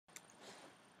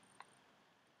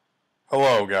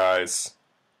Hello guys,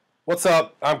 what's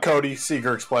up? I'm Cody,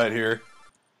 cgerksplat here,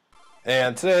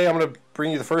 and today I'm going to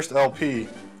bring you the first LP,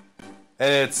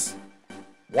 and it's,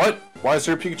 what? Why is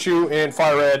there a Pikachu in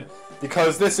Fire Red?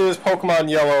 Because this is Pokemon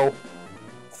Yellow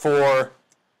for,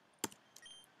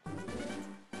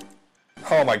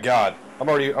 oh my god, I'm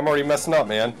already messing up,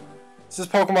 man. This is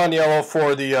Pokemon Yellow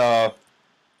for the,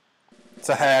 it's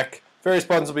a hack. Various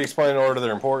buttons will be explained in order of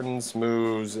their importance,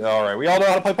 moves, alright, we all know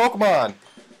how to play Pokemon!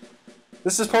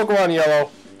 This is Pokemon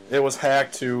Yellow. It was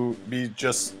hacked to be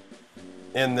just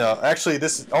in the... Actually,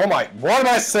 this is... Oh my... What am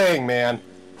I saying, man?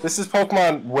 This is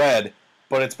Pokemon Red,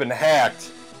 but it's been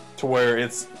hacked to where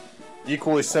it's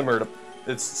equally similar to...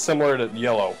 It's similar to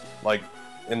Yellow, like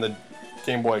in the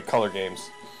Game Boy Color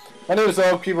games. My name is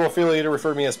Oak. People affiliated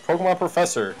refer to me as Pokemon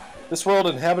Professor. This world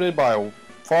inhabited by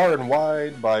far and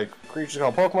wide by creatures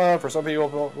called Pokemon. For some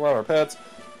people, Pokemon are pets.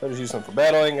 Others use them for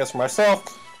battling. As for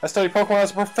myself, I study Pokemon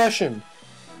as a profession.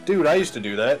 Dude, I used to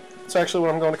do that. It's actually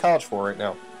what I'm going to college for right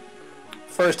now.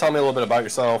 First, tell me a little bit about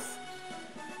yourself.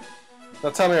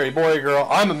 Now tell me, are you a boy or girl?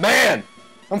 I'm a man!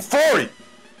 I'm 40!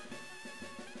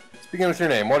 Let's begin with your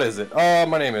name. What is it?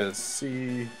 My name is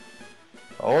C...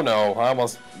 Oh no, I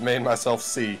almost made myself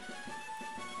C.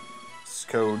 It's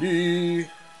Cody.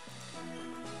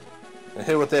 And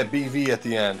hit with that BV at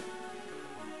the end.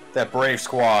 That Brave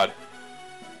Squad.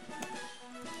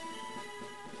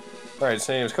 Alright, his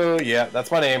name is Cody. Yeah, that's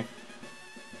my name.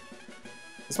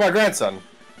 It's my grandson.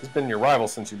 He's been your rival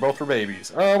since you both were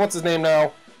babies. What's his name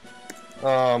now?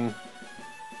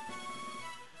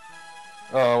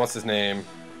 What's his name?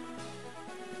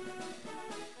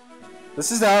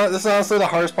 This is honestly the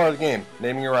hardest part of the game,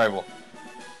 naming your rival.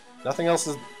 Nothing else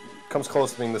comes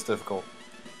close to being this difficult.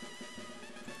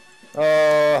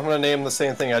 I'm gonna name the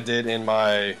same thing I did in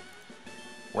my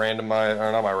my Bloody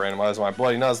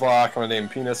Nuzlocke. I'm gonna name him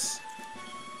Penis.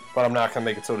 But I'm not going to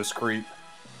make it so discreet.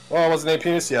 Oh, was his name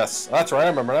Penis? Yes. That's right, I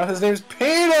remember now. His name is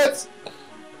Penis!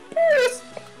 Penis!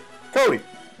 Cody,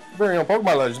 your very own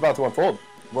Pokemon legend is about to unfold.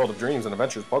 The world of dreams and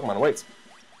adventures Pokemon awaits.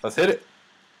 Let's hit it.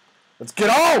 Let's get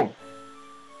on!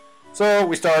 So,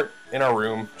 we start in our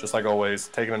room, just like always,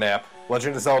 taking a nap.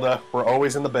 Legend of Zelda, we're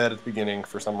always in the bed at the beginning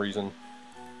for some reason.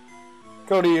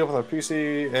 Cody, open the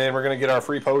PC, and we're going to get our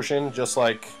free potion, just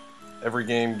like every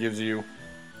game gives you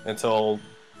until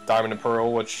Diamond and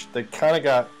Pearl, which they kind of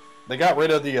got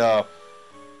rid of the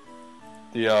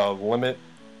limit,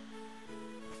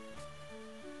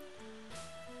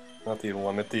 not the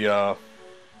limit, the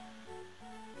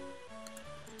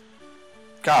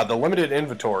God, the limited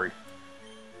inventory.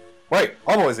 Wait,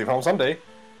 I'll always leave home someday.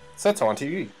 Set's on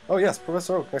TV. Oh yes,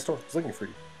 Professor Oak next door is looking for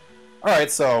you. Alright,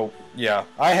 so yeah,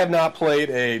 I have not played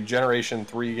a Generation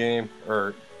 3 game,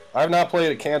 or I have not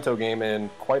played a Kanto game in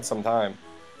quite some time.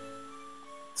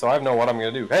 So I know what I'm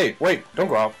going to do. Hey, wait, don't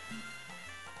go out.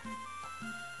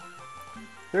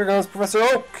 Here goes Professor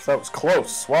Oak. That was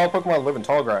close. Wild Pokemon live in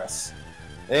tall grass.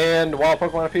 And wild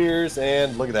Pokemon appears,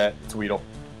 and look at that. It's a Weedle.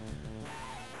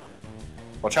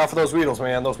 Watch out for those Weedles,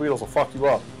 man. Those Weedles will fuck you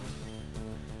up.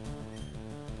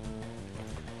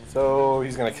 So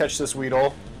he's going to catch this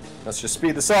Weedle. Let's just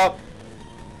speed this up,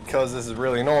 because this is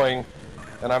really annoying.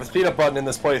 And I have a speed up button in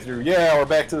this playthrough. Yeah, we're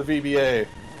back to the VBA.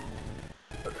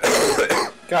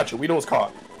 Gotcha, Weedle is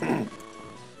caught. Phew!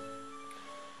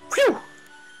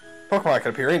 Pokemon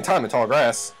can appear anytime in tall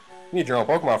grass. You need your own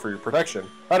Pokemon for your protection.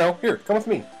 I know, here, come with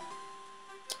me.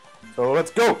 So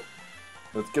let's go!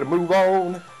 Let's get a move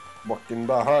on. Walking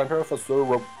behind Professor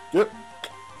Oak. Yep.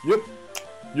 Yep.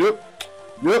 Yep.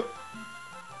 Yep.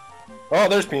 Oh,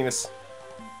 there's Penis.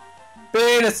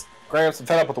 Penis! Gramps, I'm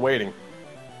fed up with the waiting.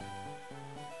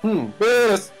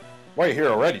 Penis! Wait here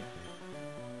already.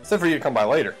 Said for you to come by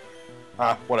later.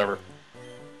 Ah, whatever.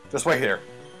 Just wait here.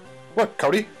 Look,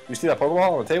 Cody, you see that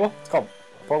Pokeball on the table? It's called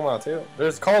a Pokemon on the table.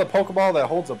 It's called a Pokeball that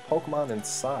holds a Pokemon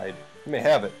inside. You may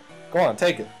have it. Go on,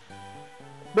 take it.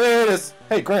 Penis!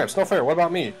 Hey, Gramps, no fair. What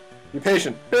about me? Be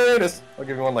patient. Penis! I'll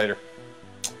give you one later.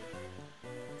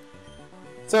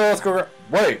 So let's go.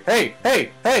 Wait, hey,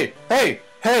 hey, hey, hey,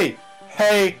 hey,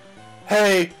 hey,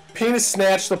 hey. Penis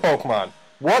snatched the Pokemon.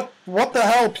 What the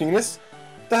hell, Penis?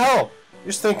 What the hell? You're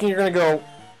just thinking you're gonna go...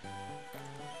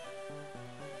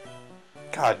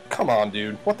 God, come on,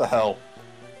 dude. What the hell?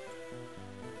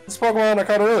 This Pokemon I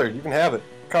caught earlier, you can have it.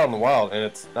 I caught it in the wild, and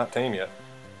it's not tame yet.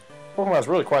 Pokemon is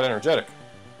really quite energetic.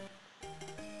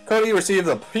 Cody, you received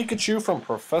the Pikachu from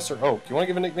Professor Oak. You want to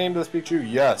give a nickname to this Pikachu?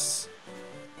 Yes.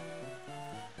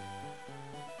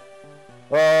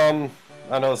 I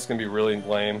know this is going to be really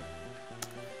lame.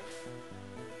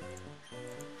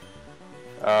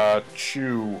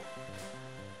 Chew.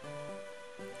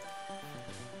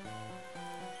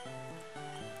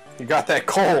 You got that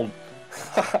cold.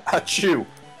 Achoo.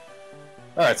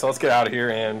 Alright, so let's get out of here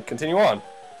and continue on.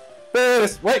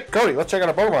 Wait, Cody, let's check out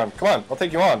our Pokemon. Come on, I'll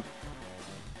take you on.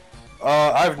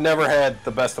 I've never had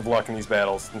the best of luck in these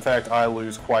battles. In fact, I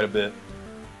lose quite a bit.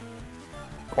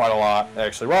 Quite a lot,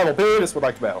 actually. Ronald Penis would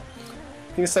like to battle.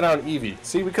 Can you set out an Eevee?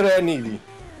 See, we could have had an Eevee.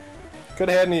 Could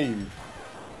have had an Eevee.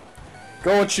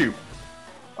 Go and shoot.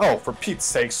 Oh, for Pete's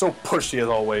sake, so pushy as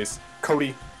always.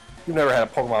 Cody, you've never had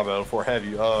a Pokemon battle before, have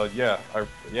you? Yeah,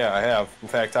 I have. In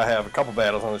fact, I have a couple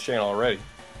battles on the channel already.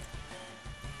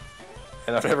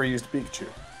 And I've never used Pikachu.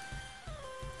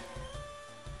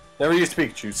 Never used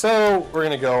Pikachu. So, we're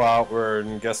going to go out.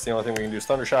 I guess the only thing we can do is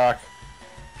Thunder Shock.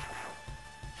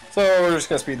 So, we're just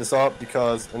going to speed this up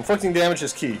because inflicting damage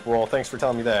is key. Well, thanks for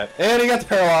telling me that. And he got the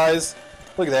Paralyze.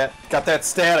 Look at that. Got that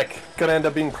static. Gonna end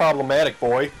up being problematic,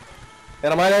 boy.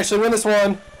 And I might actually win this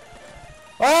one.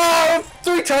 Oh,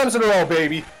 3 times in a row,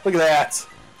 baby. Look at that.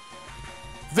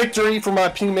 Victory for my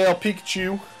P-Mail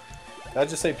Pikachu. Did I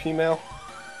just say P-Mail?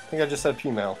 I think I just said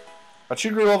P-Mail.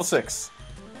 Achu grew level 6.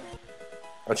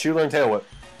 Achu learned Tail Whip.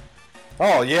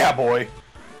 Oh, yeah, boy.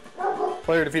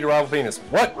 Player defeated rival penis.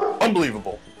 What?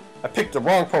 Unbelievable. I picked the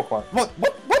wrong Pokemon. What?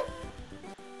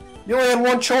 You only had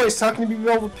one choice. How can you be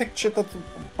able to pick shit that...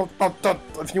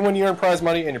 If you win, you earn prize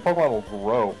money and your Pokemon will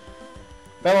grow.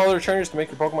 Battle other trainers to make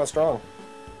your Pokemon strong.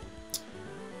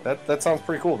 That sounds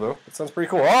pretty cool, though. That sounds pretty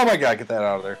cool. Oh my god, get that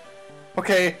out of there.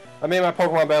 Okay, I made my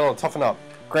Pokemon battle to toughen up.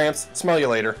 Gramps, smell you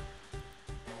later.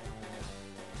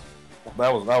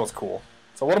 That was cool.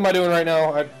 So what am I doing right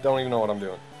now? I don't even know what I'm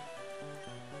doing.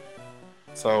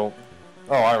 So,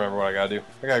 oh, I remember what I gotta do.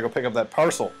 I gotta go pick up that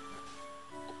parcel.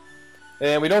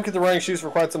 And we don't get the running shoes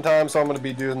for quite some time, so I'm gonna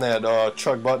be doing that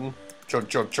chug button. Chug,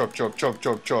 chug, chug, chug, chug,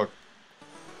 chug, chug.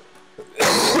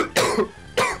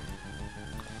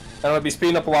 And I'm gonna be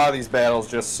speeding up a lot of these battles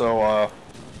just so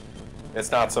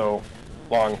it's not so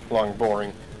long,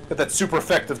 boring. Get that super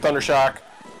effective Thunder Shock,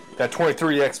 that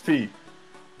 23 XP.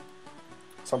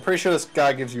 So I'm pretty sure this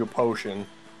guy gives you a potion.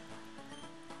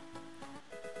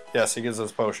 Yes, he gives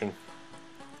us a potion.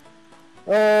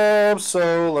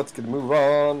 So let's get a move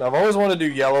on. I've always wanted to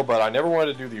do yellow, but I never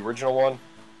wanted to do the original one.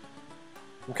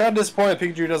 I'm kind of disappointed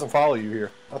Pikachu doesn't follow you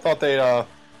here. I thought they'd,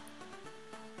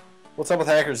 what's up with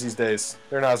hackers these days?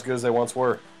 They're not as good as they once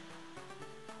were.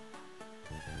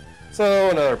 So,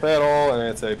 another battle, and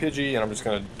it's a Pidgey, and I'm just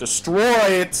gonna destroy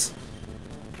it!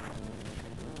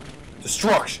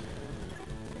 Destruction!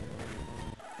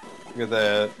 Look at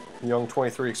that young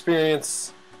 23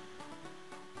 experience.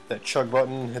 That chug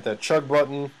button, hit that chug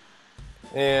button.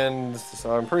 And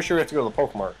so I'm pretty sure we have to go to the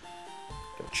Pokemart.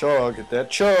 That chug, hit that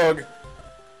chug!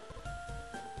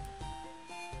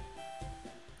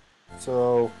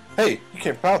 So, hey, you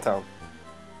came from Pallet Town.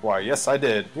 Why, yes I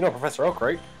did. You know Professor Oak,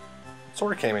 right?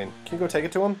 Sort of came in. Can you go take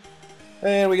it to him?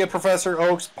 And we get Professor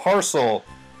Oak's parcel.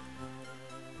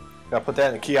 Gotta put that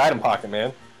in the key item pocket,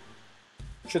 man.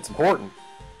 Shit's important.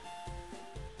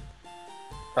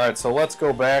 Alright, so let's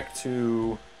go back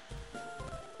to...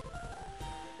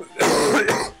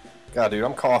 God, dude,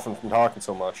 I'm coughing from talking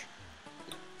so much.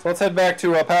 So let's head back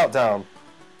to Pallet Town.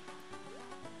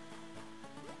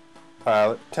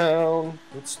 Pallet Town,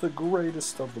 it's the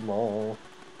greatest of them all.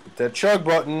 Hit that chug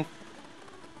button.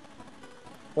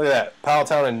 Look at that, Pallet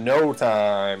Town in no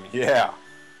time. Yeah.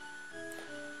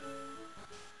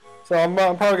 So I'm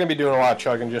probably going to be doing a lot of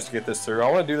chugging just to get this through.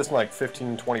 I want to do this in like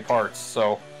 15-20 parts.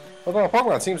 So, well,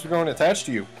 Pokemon seems to be growing attached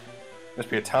to you. Must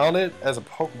be talented as a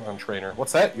Pokemon trainer.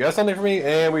 What's that? You got something for me?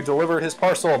 And we delivered his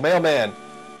parcel. Mailman.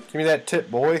 Give me that tip,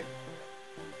 boy.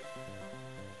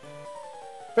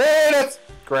 Hey, that's...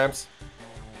 Gramps.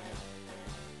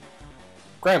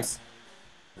 Gramps.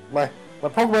 My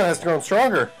Pokemon has grown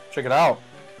stronger. Check it out.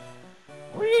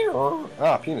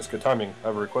 Ah, penis, good timing. I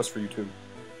have a request for you too.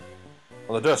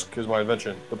 On the desk is my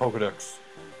invention, the Pokedex.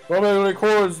 It automatically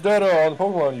records data on the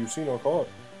Pokemon you've seen or caught.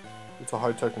 It's a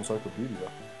high-tech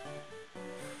encyclopedia.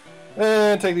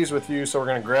 And take these with you, so we're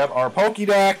gonna grab our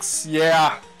Pokédex.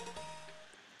 Yeah.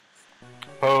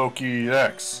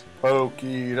 Pokédex.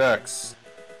 Pokédex.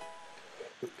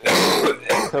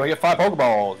 Then we get 5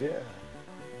 Pokeballs, yeah.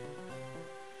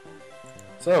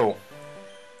 So,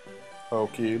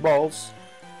 Pokeballs.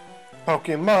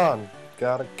 Pokemon.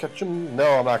 Gotta catch them.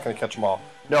 No, I'm not gonna catch them all.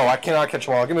 No, I cannot catch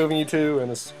them all. Get moving, you two, and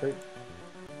this is great.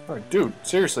 Alright, dude,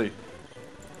 seriously.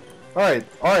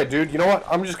 Alright, dude, you know what?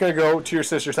 I'm just gonna go to your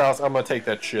sister's house. I'm gonna take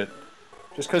that shit.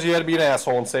 Just because you had to be an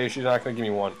asshole and say she's not gonna give me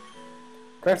one.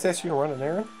 Gramps asked you to run an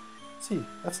errand? See,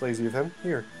 that's lazy of him.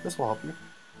 Here, this will help you.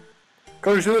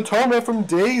 Go to the tournament from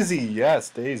Daisy. Yes,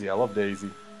 Daisy. I love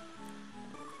Daisy.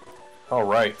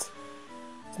 Alright.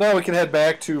 So now we can head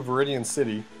back to Viridian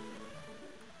City.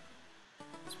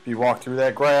 So you walk through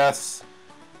that grass.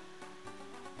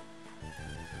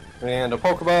 And a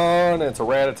Pokemon, and it's a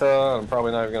Rattata. I'm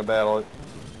probably not even going to battle it.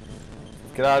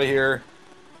 Get out of here.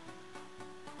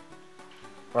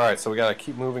 Alright, so we got to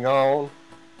keep moving on.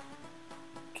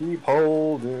 Keep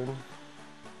holding.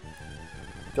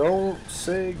 Don't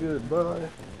say goodbye.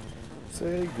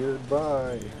 Say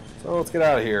goodbye. So let's get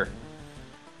out of here.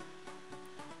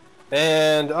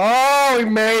 And, oh, we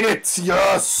made it!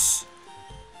 Yes!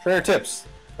 Trainer tips.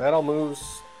 Battle moves,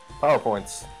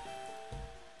 PowerPoints.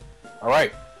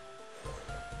 Alright.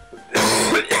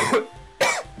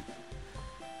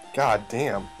 God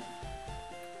damn.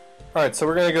 Alright, so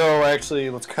we're gonna go, actually,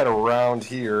 let's cut around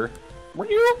here.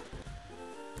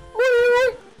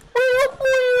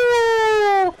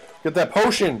 Get that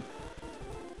potion!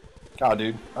 God,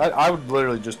 dude. I would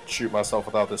literally just shoot myself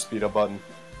without this speed up button.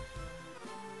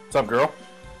 What's up, girl?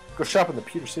 Go shop in the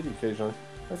Peter City occasionally.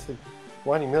 That's the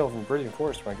winding mill from Viridian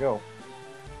Forest when I go.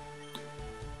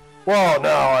 Well,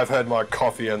 now I've had my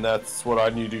coffee and that's what I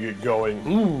need to get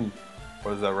going.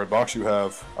 What is that red box you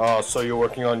have? So you're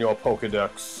working on your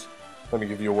Pokedex. Let me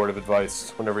give you a word of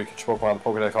advice. Whenever you catch a Pokemon, the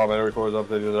Pokedex automatically records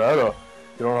updated.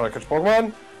 You don't know how to catch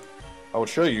Pokemon? I will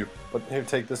show you, but here,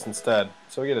 take this instead.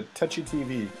 So we get a touchy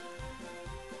TV. If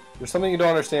there's something you don't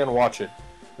understand, watch it.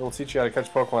 It will teach you how to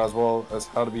catch Pokemon as well as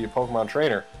how to be a Pokemon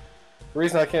trainer. The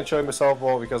reason I can't show you myself,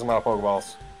 well, because I'm out of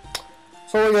Pokeballs.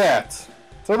 So look at that.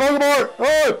 So Pokemon!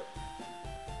 Oh!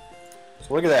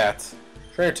 So look at that.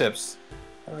 Trainer tips.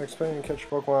 How to explain and catch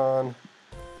Pokemon.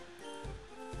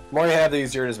 The more you have, the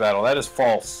easier it is to battle. That is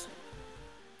false.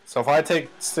 So if I take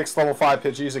 6 level 5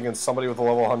 Pidgeys against somebody with a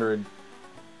level 100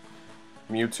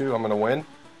 Mewtwo, I'm going to win?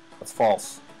 That's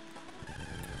false.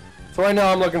 So right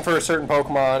now I'm looking for a certain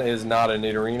Pokemon. It is not a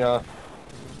Nidorina.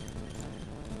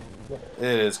 It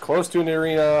is close to a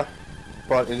Nidorina,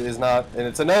 but it is not, and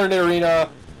it's another Nidorina,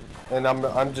 and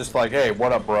I'm just like, hey,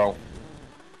 what up, bro?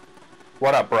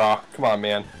 What up, brah? Come on,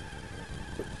 man.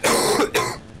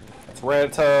 It's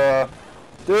Rattata.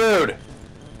 Dude!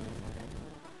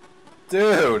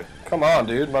 Dude! Come on,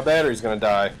 dude. My battery's gonna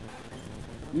die.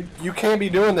 You can't be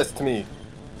doing this to me.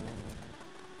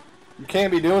 You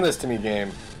can't be doing this to me,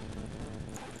 game.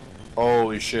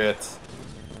 Holy shit.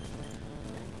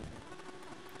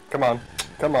 Come on.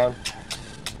 Come on.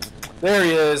 There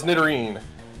he is, Nidorine.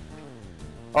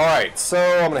 Alright, so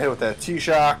I'm gonna hit with that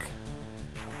T-Shock.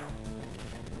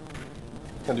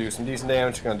 Gonna do some decent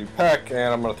damage, gonna do Peck,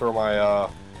 and I'm gonna throw my,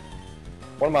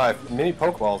 one of my mini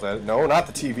Pokeballs at it. No, not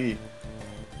the TV.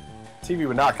 TV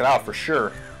would knock it out for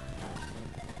sure.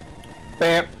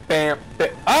 Bam, bam,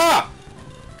 bam. Ah!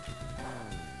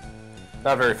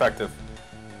 Not very effective.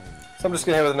 So I'm just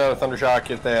gonna hit with another Thunder Shock,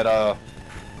 get that,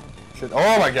 shit.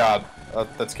 Oh my god!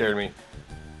 That scared me.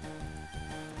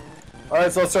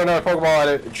 Alright, so let's throw another Pokeball at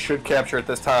it. It should capture it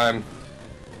this time.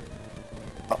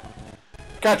 Oh.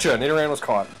 Gotcha! Nidoran was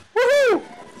caught. Woohoo!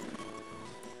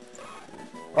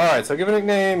 Alright, so give a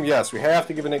nickname. Yes, we have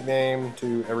to give a nickname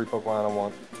to every Pokemon I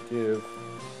want to give.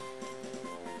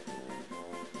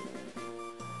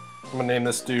 I'm gonna name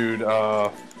this dude,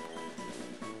 I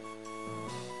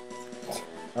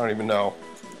don't even know.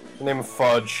 The name of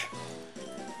Fudge.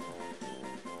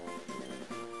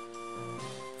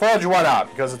 Fudge, why not?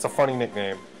 Because it's a funny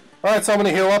nickname. Alright, so I'm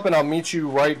gonna heal up and I'll meet you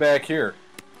right back here.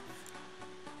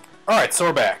 Alright, so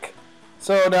we're back.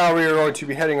 So now we are going to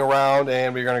be heading around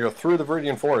and we're going to go through the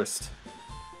Viridian Forest.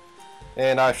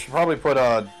 And I should probably put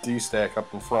a D-stack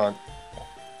up in front.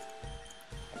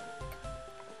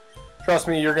 Trust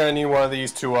me, you're going to need one of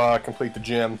these to complete the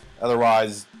gym.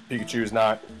 Otherwise, Pikachu is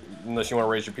not, unless you want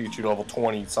to raise your Pikachu to level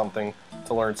 20 something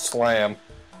to learn Slam.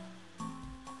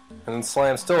 And then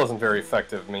Slam still isn't very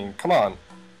effective. I mean, come on.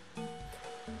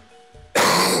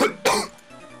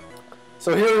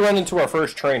 So here we run into our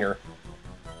first trainer.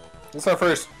 This is our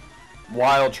first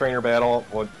wild trainer battle.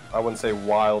 Well, I wouldn't say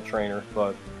wild trainer,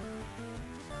 but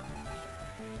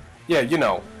yeah, you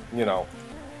know.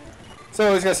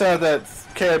 So he's gonna set up that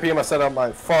KRP. I'm gonna set up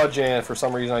my Fudge, and for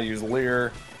some reason I use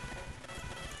Leer.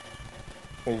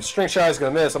 And String Shot is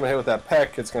gonna miss. I'm gonna hit with that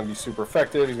Peck. It's gonna be super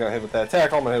effective. He's gonna hit with that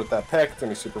Tackle. I'm gonna hit with that Peck. It's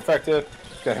gonna be super effective.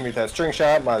 He's gonna hit me with that String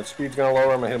Shot. My speed's gonna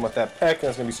lower. I'm gonna hit him with that Peck, and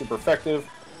it's gonna be super effective.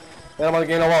 Then I'm gonna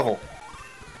gain a level.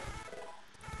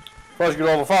 Fudge get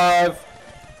level 5,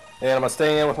 and I'm gonna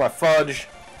stay in with my Fudge.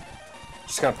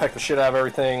 Just gonna peck the shit out of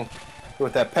everything.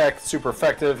 With that Peck, super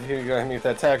effective. Here you're gonna hit me with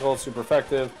that Tackle, super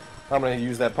effective. I'm gonna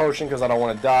use that potion because I don't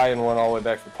want to die and run all the way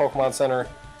back to the Pokemon Center.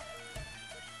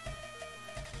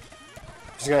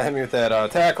 He's gonna hit me with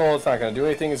that Tackle. It's not gonna do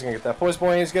anything. He's gonna get that Poison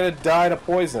Point. He's gonna die to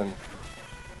poison.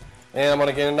 And I'm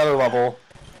gonna gain another level.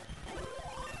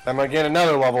 I'm gonna gain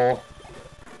another level.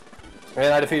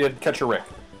 And I defeated Catcher Rick.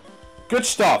 Good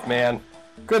stuff, man.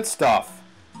 Good stuff.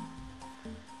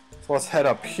 So let's head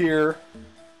up here.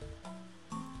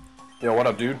 Yo, what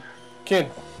up, dude? Can't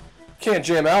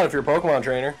jam out if you're a Pokemon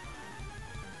trainer.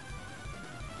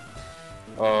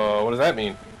 What does that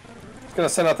mean? It's gonna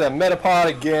send out that Metapod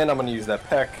again. I'm gonna use that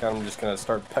peck. I'm just gonna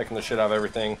start pecking the shit out of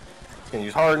everything. It's gonna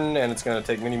use Harden, and it's gonna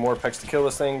take many more pecks to kill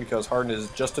this thing because Harden is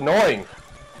just annoying.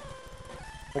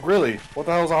 Like, really? What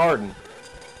the hell is a Harden?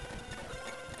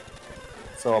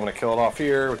 So I'm gonna kill it off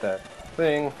here with that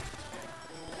thing.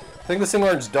 I think this thing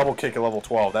learns double kick at level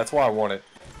 12. That's why I want it.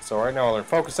 So right now I learn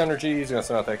Focus Energy. He's gonna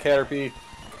send out that Caterpie.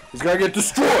 He's gonna get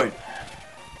destroyed!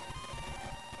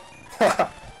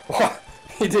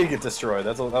 He did get destroyed.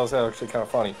 That was actually kind of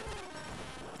funny.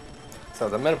 So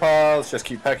the Metapod, let's just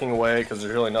keep pecking away because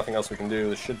there's really nothing else we can do.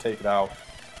 This should take it out.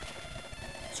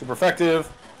 Super effective.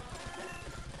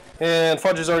 And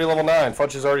Fudge is already level 9.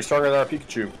 Fudge is already stronger than our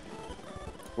Pikachu.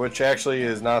 Which actually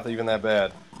is not even that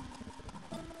bad.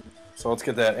 So let's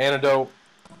get that antidote.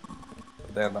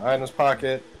 Put that in the items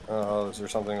pocket. Is there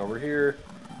something over here?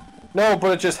 No,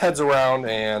 but it just heads around,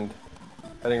 and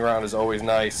heading around is always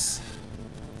nice.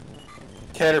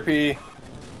 Caterpie.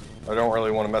 I don't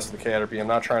really want to mess with the Caterpie. I'm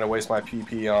not trying to waste my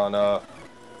PP on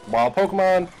wild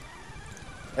Pokemon.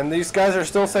 And these guys are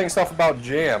still saying stuff about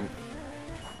Jam.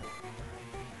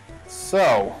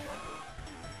 So,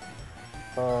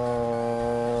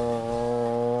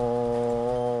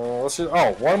 let's just,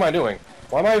 oh, what am I doing?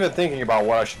 Why am I even thinking about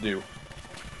what I should do?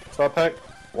 Stop peck?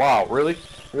 Wow, really?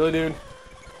 Really, dude?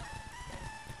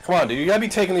 Come on, dude. You gotta be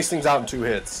taking these things out in 2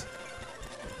 hits.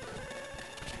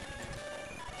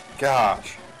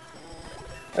 Gosh.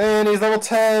 And he's level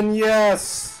 10,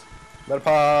 yes!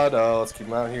 Metapod, let's keep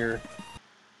him out here.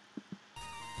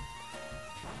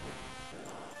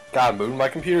 God, Moon, my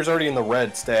computer's already in the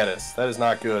red status. That is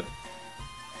not good.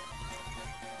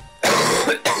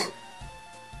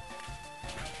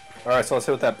 Alright, so let's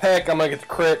hit with that peck. I'm gonna get the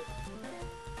crit.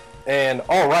 And,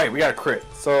 alright, we got a crit.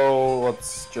 So,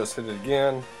 let's just hit it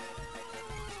again.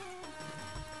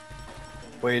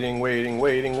 Waiting, waiting,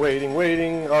 waiting, waiting,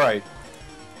 waiting. Alright.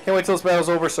 Can't wait till this battle's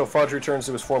over so Fudge returns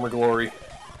to his former glory.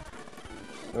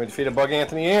 And we defeated Bug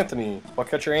Anthony.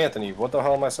 Bugcatcher Anthony. What the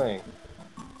hell am I saying?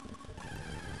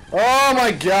 Oh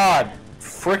my god!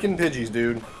 Frickin' Pidgeys,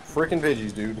 dude. Frickin'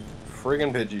 Pidgeys, dude.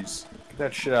 Friggin' Pidgeys. Get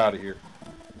that shit out of here.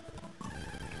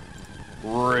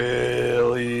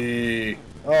 Really?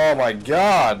 Oh my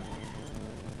god.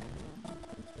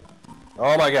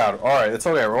 Oh my god. Alright, it's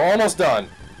okay. We're almost done.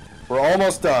 We're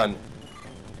almost done.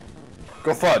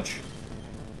 Go Fudge.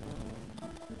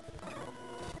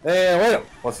 And wait a minute.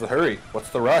 What's the hurry? What's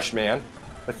the rush, man?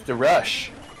 What's the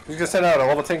rush? He's gonna send out a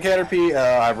level 10 Caterpie.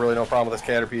 I have really no problem with this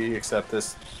Caterpie, except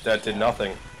that did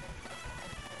nothing.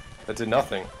 That did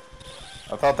nothing.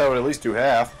 I thought that would at least do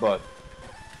half, but...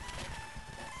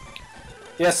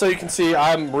 yeah, so you can see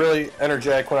I'm really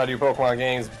energetic when I do Pokemon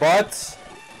games, but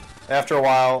after a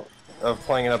while of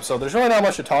playing an episode, there's really not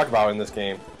much to talk about in this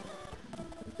game.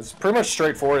 It's pretty much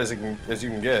straightforward as you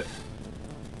can get.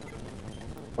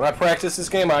 When I practiced this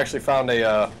game, I actually found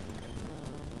a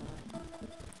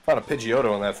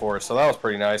Pidgeotto in that forest, so that was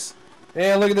pretty nice.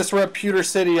 And look at this, we're at Pewter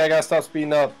City. I gotta stop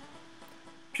speeding up.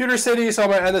 Pewter City, so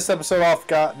I'm gonna end this episode off.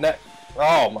 I'm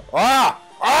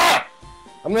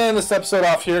gonna end this episode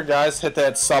off here, guys. Hit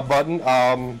that sub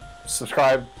button.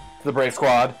 Subscribe to the Brave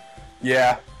Squad.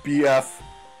 Yeah, BF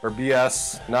or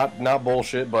BS, not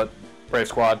bullshit, but Brave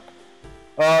Squad.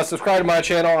 Subscribe to my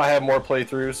channel. I have more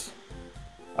playthroughs.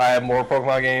 I have more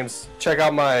Pokemon games. Check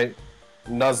out my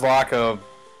Nuzlocke of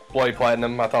Bloody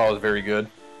Platinum. I thought it was very good.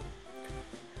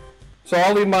 So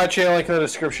I'll leave my channel link in the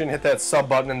description. Hit that sub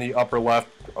button in the upper left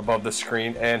above the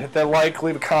screen. And hit that like,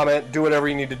 leave a comment, do whatever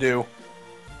you need to do.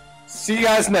 See you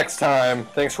guys next time.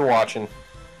 Thanks for watching.